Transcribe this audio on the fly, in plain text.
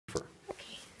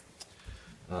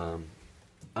I'm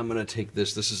going to take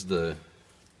this. This is the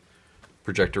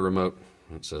projector remote.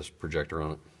 It says projector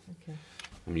on it. Okay.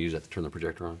 I'm going to use that to turn the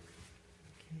projector on.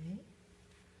 Okay.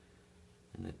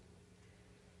 And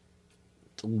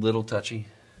it's a little touchy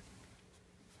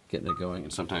getting it going,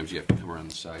 and sometimes you have to come around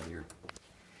the side here.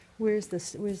 Where's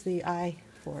the eye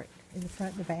for it? In the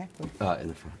front and the back? Or? In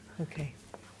the front. Okay.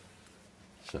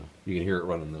 So you can hear it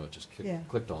running though. It just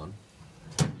clicked on.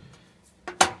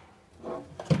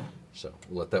 So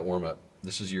we'll let that warm up.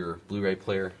 This is your Blu-ray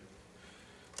player,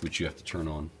 which you have to turn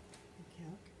on.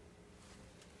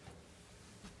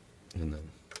 Okay. And then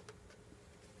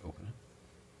open it.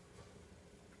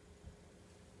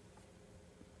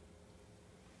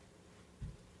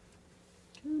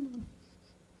 Come on.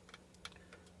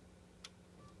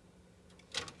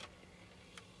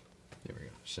 There we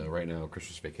go. So right now,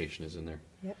 Christmas Vacation is in there.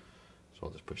 Yep. So I'll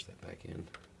just push that back in.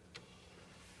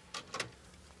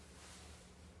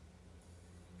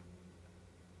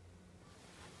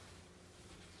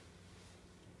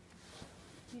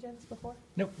 You done this before?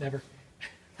 Nope, never.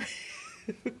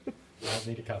 I'll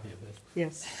need a copy of this.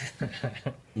 Yes.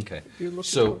 Okay. You're looking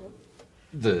So for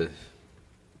it. the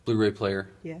Blu-ray player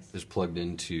Yes. is plugged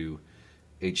into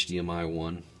HDMI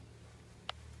 1.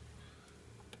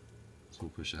 So we'll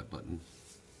push that button.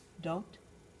 Don't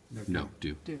No,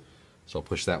 do. do. So I'll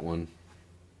push that one.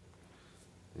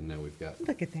 And now we've got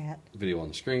Look at that. video on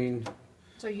the screen.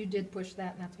 So you did push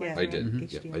that, and that's why. Yeah. it's I red? did.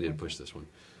 Mhm. Yeah, I did push this one.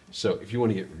 So if you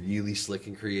want to get really slick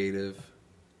and creative,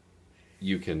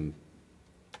 you can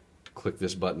click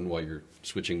this button while you're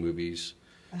switching movies,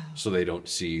 so they don't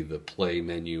see the play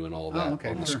menu and all that okay,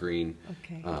 on the sure. screen.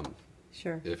 Okay.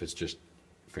 Sure. If it's just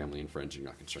family and friends, you're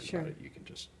not concerned Sure. about it. You can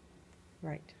just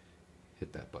Right.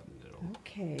 hit that button. It'll.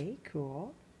 Okay.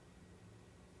 Cool.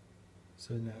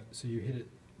 So now, so you hit it.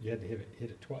 You had to hit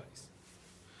it twice.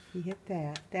 You hit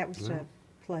that. That was to No.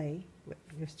 play.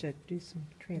 Just to do some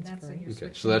And that's transferring. You're Okay, so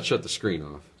switching that over. shut the screen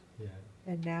off. Yeah.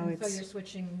 And now And so you're it's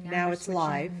switching. now you're it's switching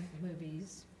live.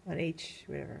 Movies. on H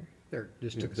whatever. There,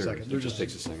 just took a There it is. second. It just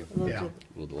takes a second. A little Yeah. bit-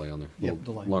 A little delay on there. Yep,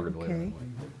 Little delay. Longer delay. Okay.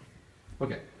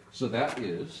 Okay, so that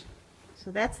is.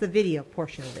 So that's the video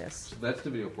portion of this. So that's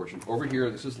the video portion. Over here,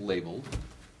 this is labeled.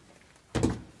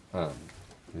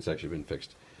 It's actually been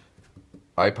fixed.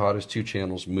 iPod is 2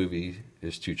 channels. Movie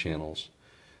is 2 channels.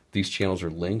 These channels are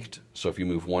linked, so if you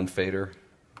move one fader,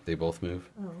 they both move.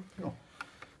 Oh. Oh,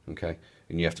 Okay,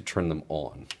 and you have to turn them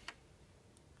on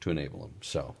to enable them.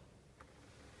 So.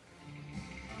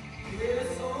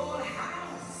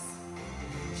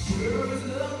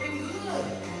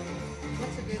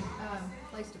 What's a good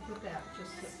place to put that?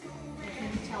 Just can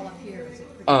you tell up here? Is it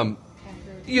pretty Um,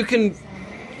 accurate?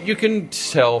 You can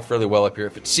tell fairly well up here.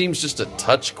 If it seems just a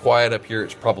touch quiet up here,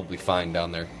 it's probably fine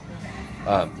down there.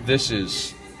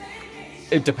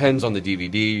 It depends on the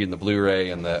DVD and the Blu-ray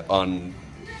and the on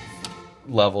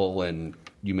level, and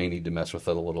you may need to mess with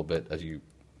it a little bit as you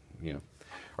know.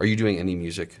 Are you doing any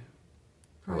music,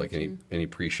 or like any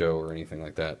pre-show or anything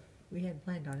like that? We hadn't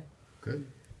planned on it. good.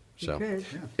 We So could.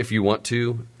 Yeah. if you want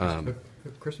to,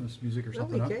 Hook Christmas music or Well,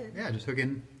 something we up. could. Yeah, just hook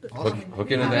in. hook, Awesome.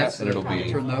 hook into that, and it'll be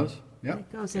Turn those. There Yep.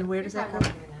 it goes. And where does that go?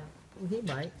 Probably do that. Well, he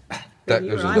might. that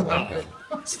Maybe goes you or into I the won't,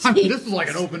 iPad. I mean, this is like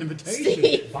an open invitation.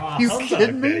 You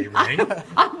kidding me?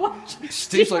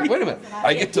 Steve's like, wait a minute,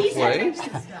 I get to play.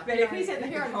 But if he's in the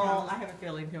control, I have a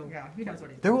feeling he knows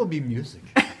what he's There will be music.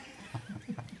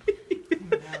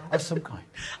 Of some kind.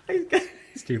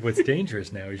 Steve, what's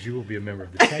dangerous now is you will be a member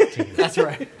of the tech team. That's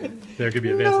right. There could be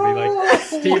events to be like,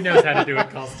 Steve knows how to do it,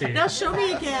 call Steve. Now show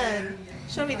me again.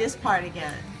 Show me this part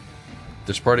again.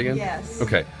 This part again? Yes.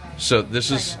 Okay, so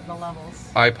this is The levels.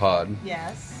 iPod.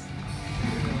 Yes.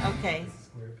 Okay.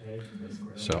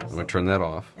 So I'm going to turn that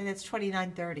off. And it's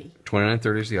 2930.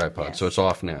 2930 is the iPod, so Yes. it's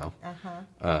off now.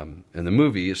 Uh-huh. And the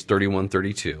movie is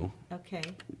 3132. Okay.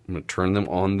 I'm going to turn them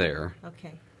on there.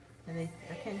 Okay.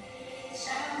 Okay.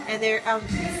 And they're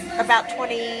about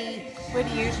 20. Where do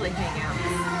you usually hang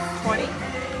out? 20?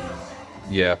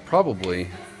 Yeah, probably.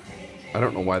 I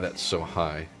don't know why that's so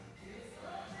high.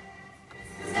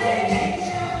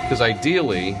 Because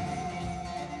ideally,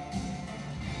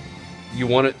 you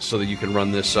want it so that you can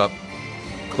run this up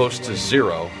close to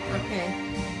 0.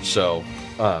 Okay. So,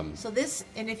 So this,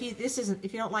 and if you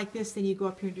don't like this, then you go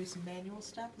up here and do some manual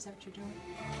stuff. Is that what you're doing?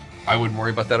 I wouldn't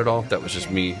worry about that at all. That was just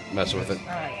me messing with it. All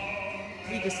right.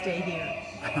 You just stay here.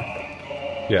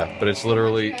 Yeah, but it's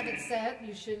literally, Once you have it set,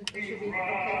 it should be okay for the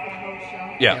whole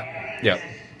show. yeah.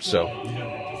 So,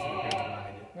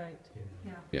 Right.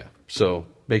 Yeah. yeah. So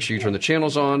make sure you turn the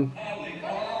channels on.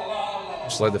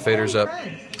 Slide the faders up.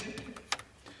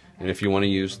 And if you want to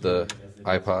use the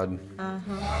iPod,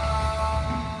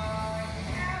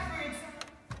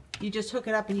 You just hook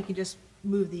it up and you can just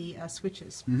move the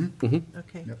switches. Mm-hmm.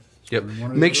 Okay. Yep. Yep. Turn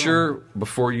one or the Make other sure on.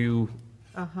 before you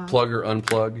plug or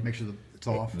unplug Make sure that it's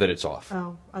off. that it's off.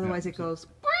 Oh, otherwise it goes.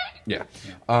 Yeah.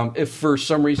 If for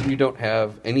some reason you don't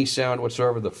have any sound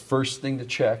whatsoever, the first thing to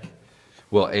check,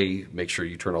 well, A, make sure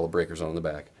you turn all the breakers on in the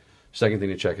back. Second thing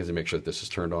to check is to make sure that this is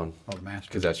turned on. Oh, the master.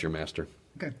 Because that's your master.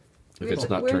 Okay. If it's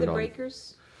not Where are turned the on.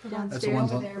 breakers? That's the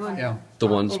ones on, Downstairs. yeah. The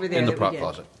ones Over there in the that we prop did.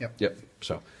 closet. Yep.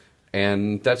 So,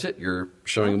 and that's it. You're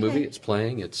showing a movie. Okay. It's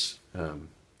playing. It's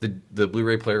the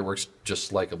Blu-ray player works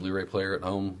just like a Blu-ray player at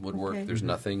home would work. Okay. There's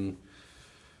nothing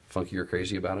funky or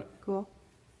crazy about it. Cool.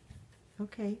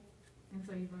 Okay. And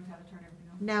so you learned how to turn everything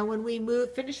on. Now, when we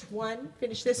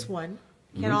finish this one,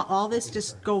 Mm-hmm. can all this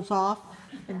just goes off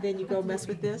and then you go mess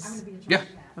with this? Yeah.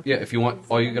 Yeah. If you want,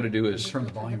 all you got to do is Turn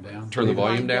the volume down. turn the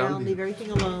volume down, Leave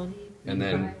everything alone. and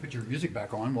then Put your music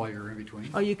back on while you're in between.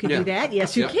 Oh, you can Yeah. do that?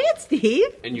 Yes, you Yeah. can, Steve.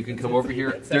 and you can come over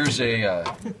here. There's a. All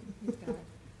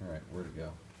right, where'd it go?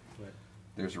 What?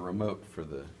 There's a remote for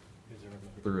the Is there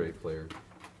a- Blu-ray player.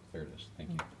 There it is. Thank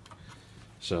you.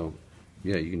 So,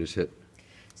 yeah, you can just hit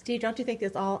Steve, don't you think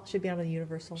this all should be on the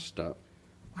Universal? stop.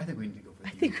 I think we need to go for I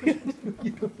the think we have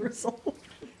Universal.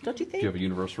 Don't you Do think? you have a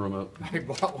universal remote? I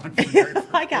bought one for Mary for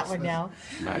I got one Christmas. now.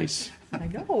 Nice. I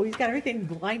know, he's got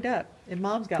everything lined up, and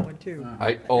Mom's got one too.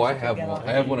 I have one.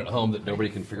 I have one at home that nobody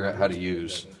can figure out how to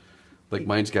use. Like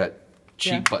mine's got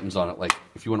cheap Yeah. buttons on it. Like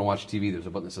if you want to watch TV, there's a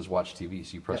button that says Watch TV.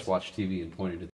 So you press Watch TV and point it at